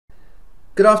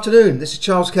Good afternoon, this is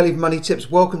Charles Kelly from Money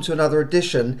Tips. Welcome to another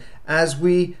edition as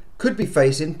we could be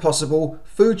facing possible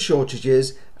food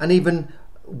shortages and even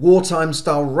wartime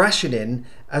style rationing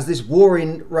as this war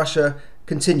in Russia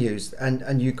continues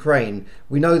and Ukraine.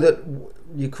 We know that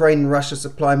Ukraine and Russia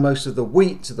supply most of the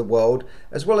wheat to the world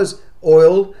as well as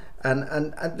oil,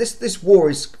 and this war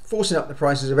is forcing up the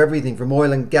prices of everything from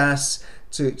oil and gas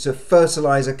to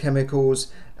fertiliser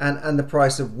chemicals and the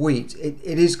price of wheat.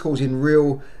 It is causing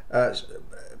real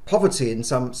poverty in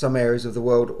some areas of the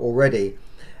world already.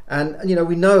 And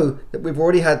we know that we've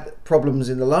already had problems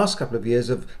in the last couple of years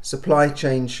of supply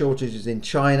chain shortages in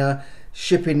China,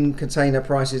 shipping container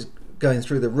prices going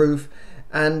through the roof,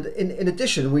 and in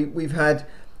addition we've had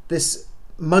this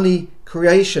money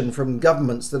creation from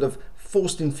governments that have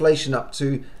forced inflation up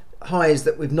to highs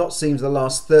that we've not seen for the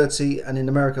last 30 and in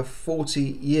America 40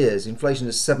 years. Inflation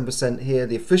is 7% here,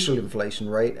 the official inflation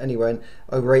rate anyway, and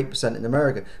over 8% in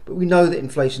America. But we know that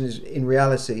inflation is in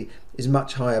reality is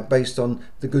much higher based on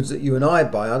the goods that you and I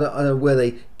buy. I don't know where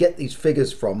they get these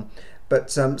figures from, but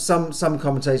some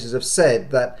commentators have said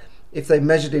that if they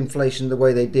measured inflation the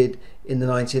way they did in the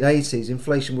 1980s,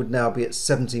 inflation would now be at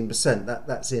 17%.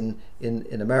 That's in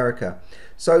America.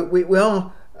 So we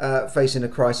are facing a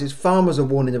crisis. Farmers are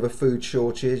warning of a food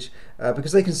shortage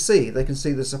because they can see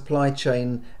the supply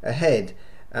chain ahead,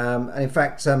 and in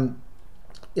fact,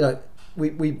 we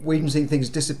even seen things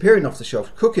disappearing off the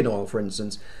shelf. Cooking oil, for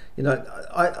instance.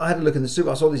 I had a look in the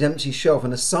super. I saw this empty shelf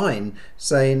and a sign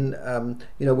saying,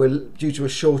 we're due to a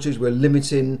shortage. We're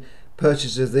limiting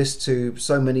purchases of this to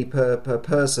so many per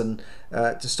person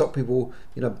to stop people,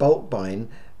 bulk buying.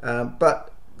 But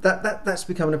that's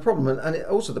becoming a problem, and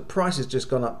also the price has just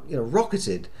gone up,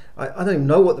 rocketed. I don't even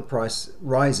know what the price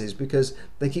rises because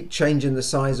they keep changing the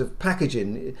size of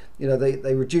packaging.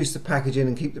 They reduce the packaging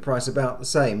and keep the price about the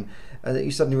same, and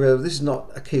you suddenly realize this is not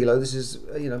a kilo, this is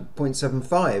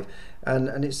 0.75,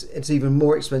 and it's even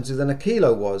more expensive than a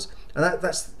kilo was, and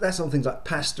that's on things like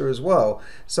pasta as well.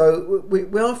 So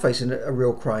we are facing a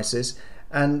real crisis,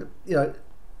 and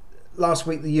last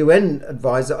week the UN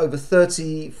advised that over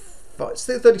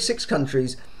 36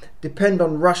 countries depend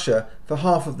on Russia for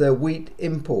half of their wheat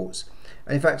imports.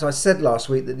 And in fact, I said last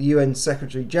week that the UN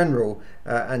Secretary General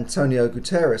Antonio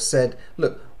Guterres said,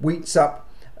 look, wheat's up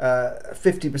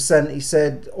 50%, he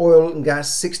said, oil and gas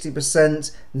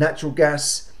 60%, natural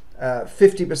gas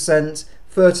 50%,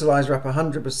 fertiliser up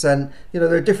 100%.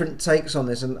 There are different takes on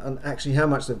this and actually how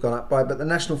much they've gone up by, but the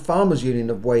National Farmers Union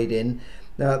have weighed in.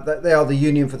 Now, they are the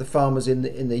union for the farmers in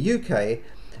the UK,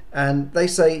 and they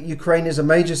say Ukraine is a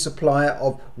major supplier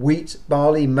of wheat,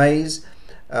 barley, maize,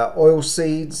 oil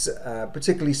seeds,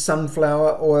 particularly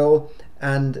sunflower oil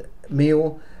and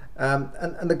meal.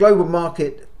 And the global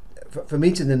market for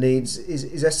meeting the needs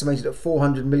is estimated at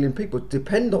 400 million people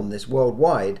depend on this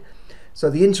worldwide. So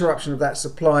the interruption of that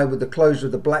supply with the closure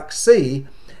of the Black Sea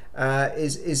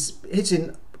is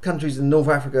hitting countries in North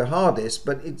Africa hardest,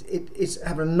 but it's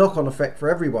having a knock-on effect for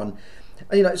everyone.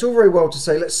 And, it's all very well to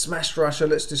say let's smash Russia,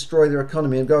 let's destroy their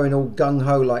economy and go in all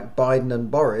gung-ho like Biden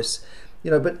and Boris,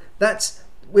 but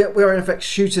we are in effect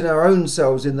shooting our own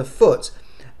selves in the foot,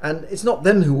 and it's not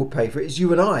them who will pay for it, it's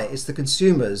you and I, it's the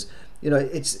consumers.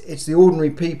 It's the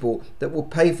ordinary people that will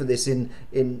pay for this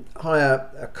in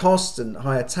higher costs and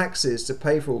higher taxes to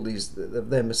pay for all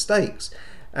their mistakes.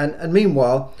 And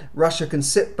meanwhile, Russia can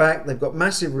sit back. They've got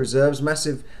massive reserves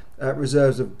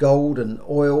of gold and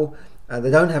oil. They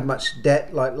don't have much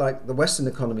debt like the Western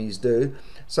economies do.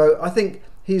 So I think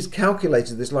he's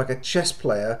calculated this like a chess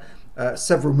player,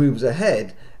 several moves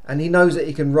ahead, and he knows that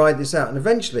he can ride this out. And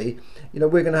eventually,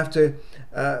 we're going to have to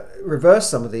reverse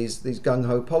some of these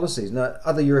gung-ho policies. Now,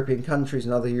 other European countries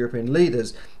and other European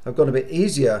leaders have got a bit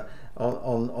easier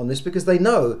on this because they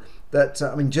know that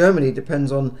Germany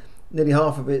depends on nearly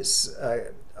half of its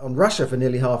on Russia for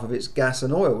nearly half of its gas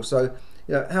and oil. So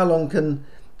how long can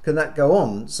that go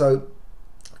on? So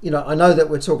I know that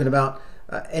we're talking about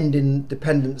ending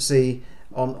dependency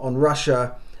on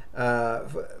Russia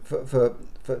for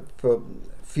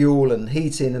fuel and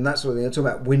heating and that sort of thing. They're talking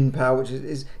about wind power, which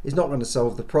is not going to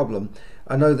solve the problem.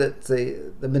 I know that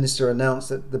the minister announced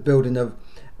that the building of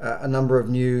a number of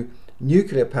new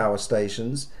nuclear power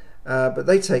stations, but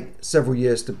they take several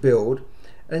years to build.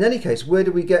 And in any case, where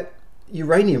do we get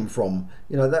uranium from?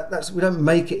 That's we don't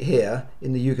make it here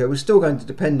in the UK. We're still going to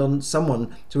depend on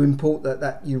someone to import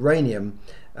that uranium,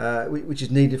 which is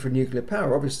needed for nuclear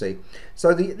power, obviously.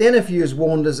 So the NFU has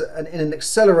warned us in an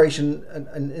acceleration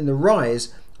and in the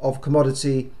rise of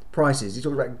commodity prices. He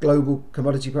talked about global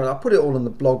commodity prices. I'll put it all on the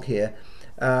blog here,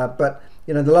 but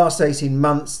in the last 18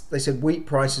 months, they said wheat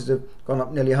prices have gone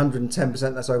up nearly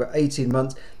 110%. That's over 18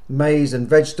 months. maize and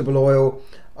vegetable oil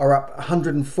are up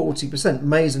 140%.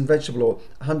 Maize and vegetable oil,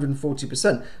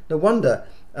 140%. No wonder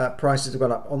prices have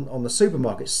gone up on the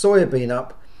supermarkets. Soya bean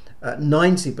up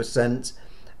 90%,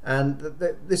 and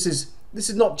this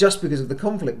is not just because of the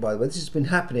conflict, by the way. This has been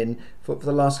happening for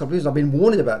the last couple of years. I've been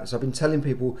warning about this. I've been telling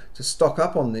people to stock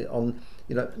up on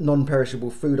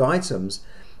non-perishable food items.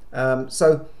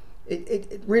 So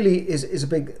it really is a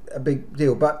big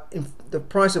deal. But the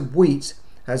price of wheat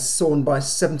has soared by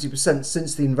 70%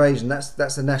 since the invasion.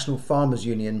 That's the National Farmers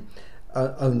Union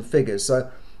own figures.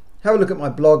 So have a look at my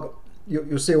blog.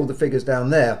 You'll see all the figures down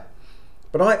there.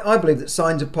 But I believe that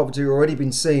signs of poverty have already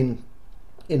been seen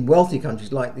in wealthy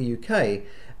countries like the UK,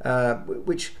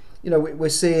 which we're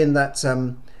seeing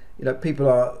that people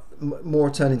are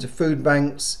more turning to food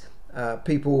banks.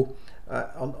 People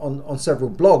on several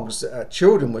blogs,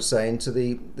 children were saying to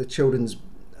the children's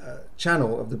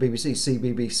channel of the BBC,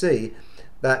 CBBC,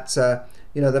 that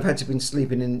they've had to been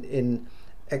sleeping in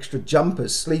extra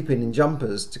jumpers, sleeping in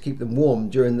jumpers to keep them warm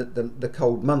during the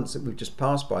cold months that we've just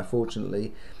passed by,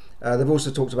 fortunately. They've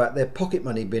also talked about their pocket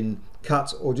money being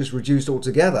cut or just reduced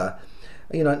altogether.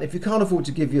 And if you can't afford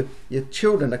to give your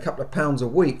children a couple of pounds a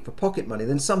week for pocket money,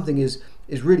 then something is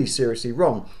really seriously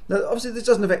wrong. Now, obviously, this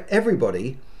doesn't affect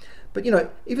everybody, but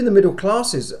even the middle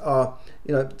classes are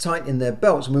tightening their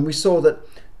belts. I mean, we saw that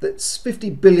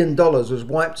 $50 billion was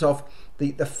wiped off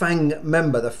the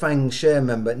FANG share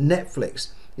member, Netflix.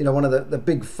 One of the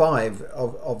big five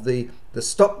of the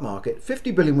stock market.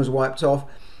 50 billion was wiped off.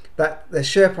 That their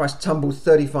share price tumbled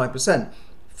 35%,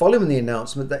 following the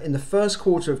announcement that in the first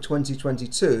quarter of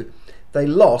 2022 they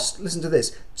lost, listen to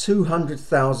this,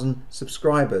 200,000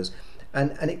 subscribers,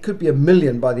 and it could be 1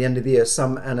 million by the end of the year,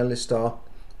 some analysts are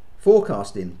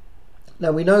forecasting.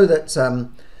 Now we know that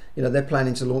they're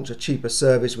planning to launch a cheaper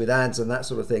service with ads and that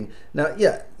sort of thing. Now,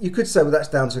 yeah, you could say, well, that's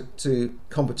down to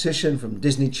competition from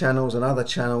Disney channels and other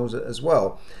channels as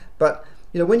well. But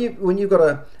when you've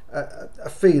got a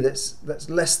fee that's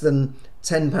less than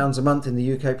 £10 a month in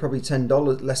the UK, probably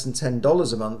less than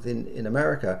 $10 a month in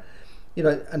America,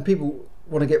 and people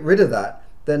want to get rid of that,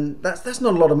 then that's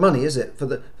not a lot of money, is it, for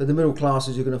the middle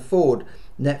classes who can afford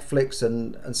Netflix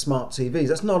and smart TVs?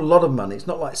 That's not a lot of money. It's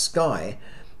not like Sky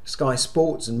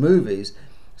Sports and movies.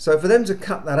 So for them to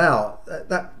cut that out,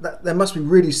 that there must be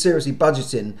really seriously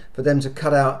budgeting for them to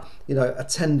cut out a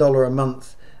 $10 a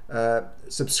month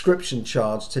subscription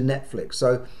charge to Netflix.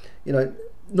 So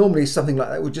normally something like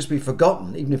that would just be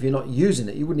forgotten. Even if you're not using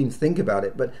it, you wouldn't even think about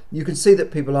it. But you can see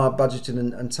that people are budgeting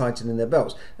and tightening their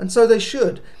belts, and so they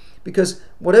should, because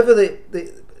whatever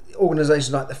the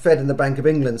organisations like the Fed and the Bank of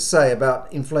England say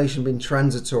about inflation being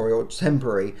transitory or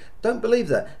temporary, don't believe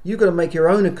that. You've got to make your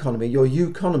own economy, your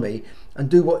economy, and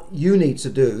do what you need to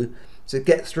do to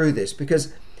get through this.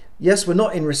 Because yes, we're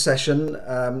not in recession,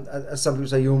 as some people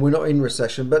say, we're not in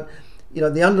recession, but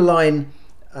the underlying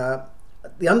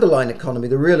economy,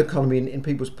 the real economy in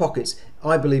people's pockets,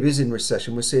 I believe is in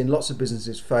recession. We're seeing lots of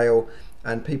businesses fail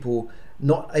and people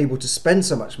not able to spend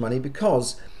so much money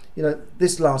because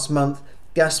this last month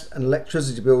gas and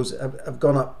electricity bills have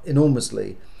gone up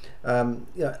enormously.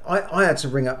 I had to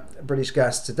ring up British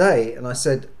Gas today and I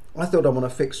said, I thought I'm on a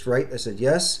fixed rate. They said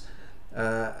yes,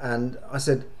 and I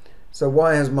said, so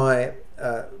why has my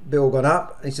bill gone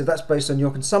up? And he said, that's based on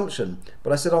your consumption.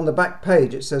 But I said, on the back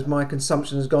page it says my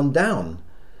consumption has gone down.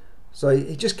 So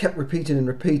he just kept repeating and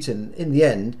repeating. In the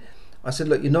end I said,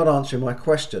 look, you're not answering my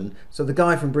question. So the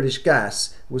guy from British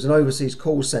Gas, who was an overseas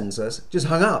call centre, just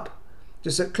hung up.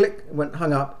 Just a click,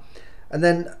 hung up. And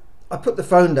then I put the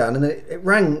phone down and then it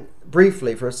rang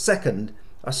briefly for a second.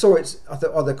 I saw it, I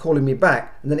thought, oh, they're calling me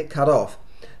back, and then it cut off.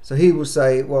 So he will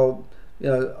say, well,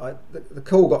 the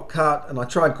call got cut and I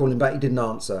tried calling back, he didn't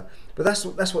answer. But that's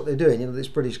what they're doing, this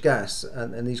British Gas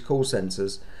and these call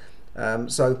centres. I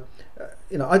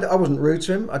wasn't rude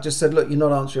to him. I just said, look, you're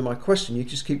not answering my question. You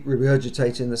just keep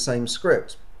regurgitating the same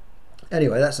script.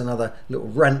 Anyway, that's another little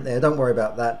rant there. Don't worry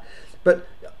about that. But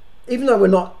even though we're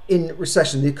not in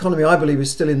recession, the economy, I believe,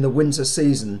 is still in the winter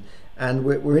season, and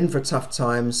we're in for tough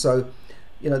times. So,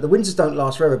 the winters don't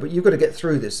last forever, but you've got to get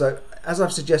through this. So, as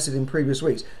I've suggested in previous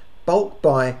weeks, bulk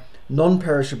buy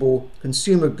non-perishable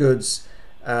consumer goods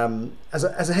as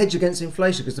a hedge against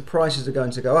inflation, because the prices are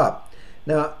going to go up.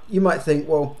 Now, you might think,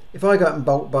 well, if I go out and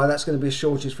bulk buy, that's going to be a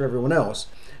shortage for everyone else.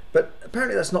 But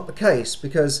apparently that's not the case,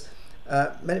 because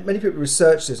many people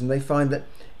research this and they find that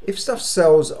if stuff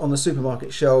sells on the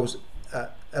supermarket shelves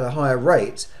at a higher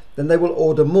rate, then they will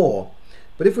order more.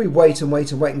 But if we wait and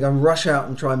go and rush out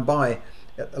and try and buy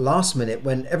at the last minute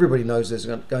when everybody knows there's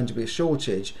going to be a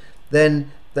shortage,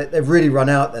 then they've really run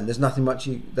out. Then there's nothing much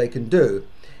they can do.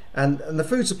 and the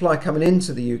food supply coming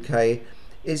into the UK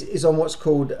is on what's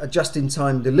called a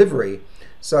just-in-time delivery.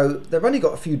 So they've only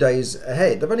got a few days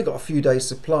ahead. They've only got a few days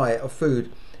supply of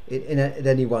food at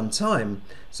any one time.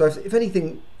 So if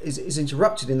anything is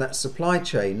interrupted in that supply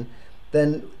chain,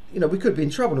 then we could be in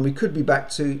trouble, and we could be back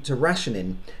to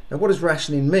rationing. Now, what does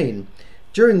rationing mean?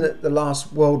 During the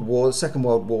last World War, the Second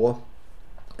World War,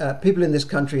 people in this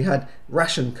country had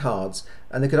ration cards,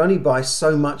 and they could only buy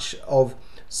so much of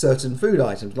certain food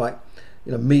items, like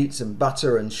meats and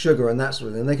butter and sugar and that sort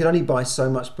of thing. They could only buy so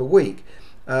much per week,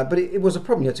 but it was a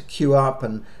problem. You had to queue up,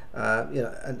 and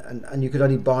and you could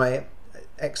only buy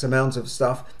X amount of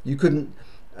stuff. You couldn't,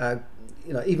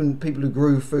 even people who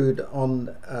grew food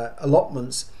on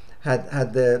allotments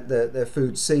had their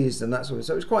food seized and that sort of thing.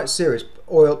 So it was quite serious.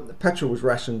 Petrol was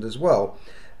rationed as well.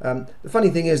 The funny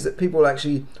thing is that people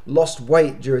actually lost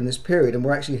weight during this period and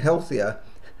were actually healthier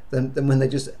than when they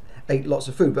just ate lots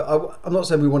of food. But I'm not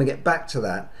saying we want to get back to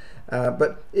that,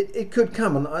 but it could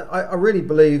come, and I really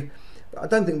believe. I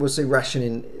don't think we'll see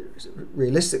rationing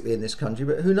realistically in this country,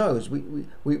 but who knows? We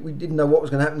didn't know what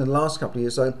was going to happen in the last couple of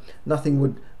years, so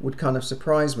nothing would kind of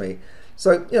surprise me.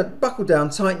 So buckle down,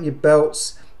 tighten your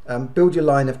belts, build your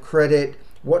line of credit,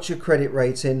 watch your credit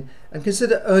rating, and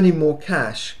consider earning more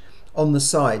cash on the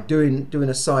side, doing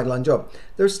a sideline job.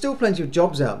 There are still plenty of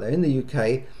jobs out there in the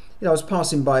UK. I was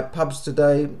passing by pubs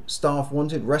today, staff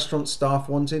wanted, restaurant staff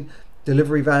wanted,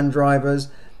 delivery van drivers,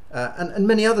 and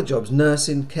many other jobs,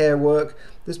 nursing, care work.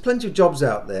 There's plenty of jobs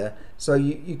out there, so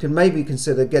you can maybe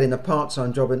consider getting a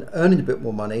part-time job and earning a bit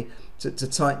more money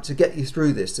to get you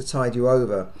through this, to tide you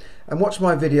over. And watch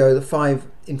my video, the 5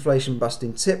 inflation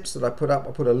busting tips that I put up.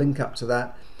 I'll put a link up to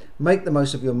that. Make the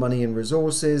most of your money and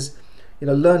resources.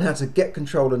 Learn how to get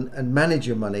control and manage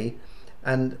your money,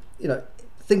 and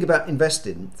think about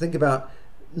investing. Think about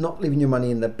not leaving your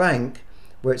money in the bank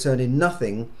where it's earning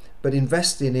nothing, but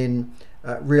investing in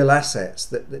real assets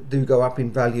that do go up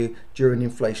in value during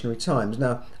inflationary times.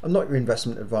 Now, I'm not your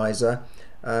investment advisor.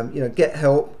 Get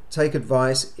help, take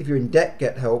advice. If you're in debt,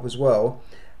 get help as well.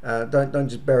 Don't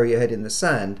just bury your head in the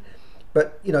sand.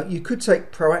 But you could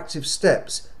take proactive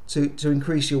steps to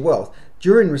increase your wealth.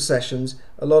 During recessions,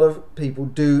 a lot of people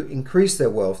do increase their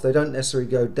wealth. They don't necessarily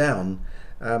go down.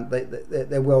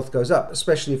 Their wealth goes up,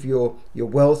 especially if you're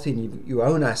wealthy and you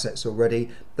own assets already.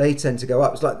 They tend to go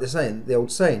up. It's like the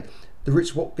old saying, the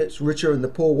rich what gets richer and the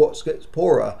poor what gets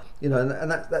poorer. And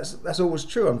that's always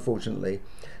true, unfortunately.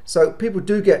 So people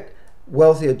do get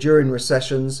wealthier during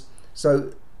recessions.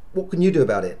 So what can you do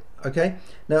about it? Okay.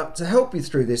 Now, to help you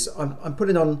through this, I'm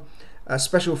putting on a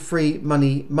special free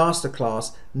money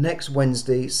masterclass next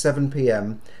Wednesday, 7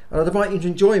 p.m. And I'd invite you to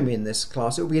join me in this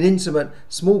class. It will be an intimate,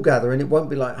 small gathering. It won't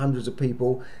be like hundreds of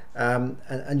people, and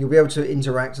you'll be able to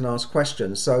interact and ask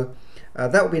questions. So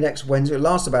that will be next Wednesday. It'll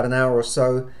last about an hour or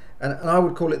so. And I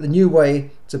would call it the new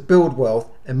way to build wealth,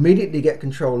 immediately get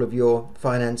control of your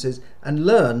finances, and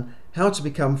learn how to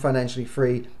become financially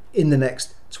free in the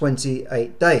next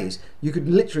 28 days. You could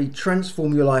literally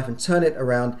transform your life and turn it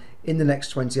around in the next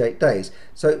 28 days.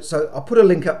 So I'll put a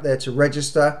link up there to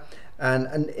register.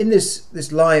 And in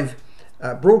this live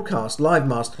broadcast, live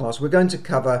masterclass, we're going to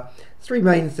cover 3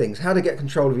 main things: how to get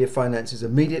control of your finances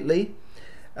immediately,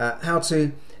 how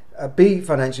to be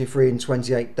financially free in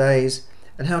 28 days,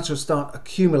 and how to start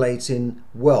accumulating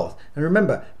wealth. And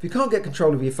remember, if you can't get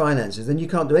control of your finances, then you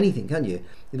can't do anything, can you?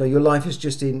 Your life is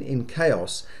just in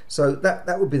chaos. So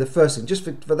that would be the first thing. Just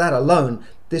for that alone,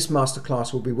 this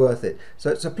masterclass will be worth it.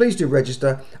 So please do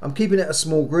register. I'm keeping it a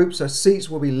small group, so seats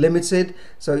will be limited.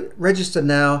 So register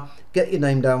now, get your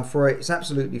name down for it. It's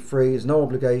absolutely free, there's no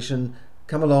obligation.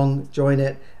 Come along, join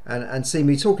it, and see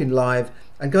me talking live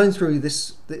and going through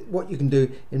what you can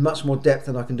do in much more depth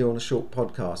than I can do on a short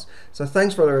podcast. So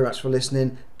thanks very much for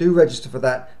listening. Do register for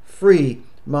that free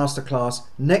masterclass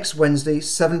next Wednesday,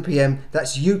 7 p.m.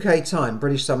 That's UK time,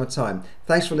 British summer time.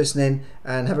 Thanks for listening,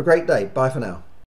 and have a great day. Bye for now.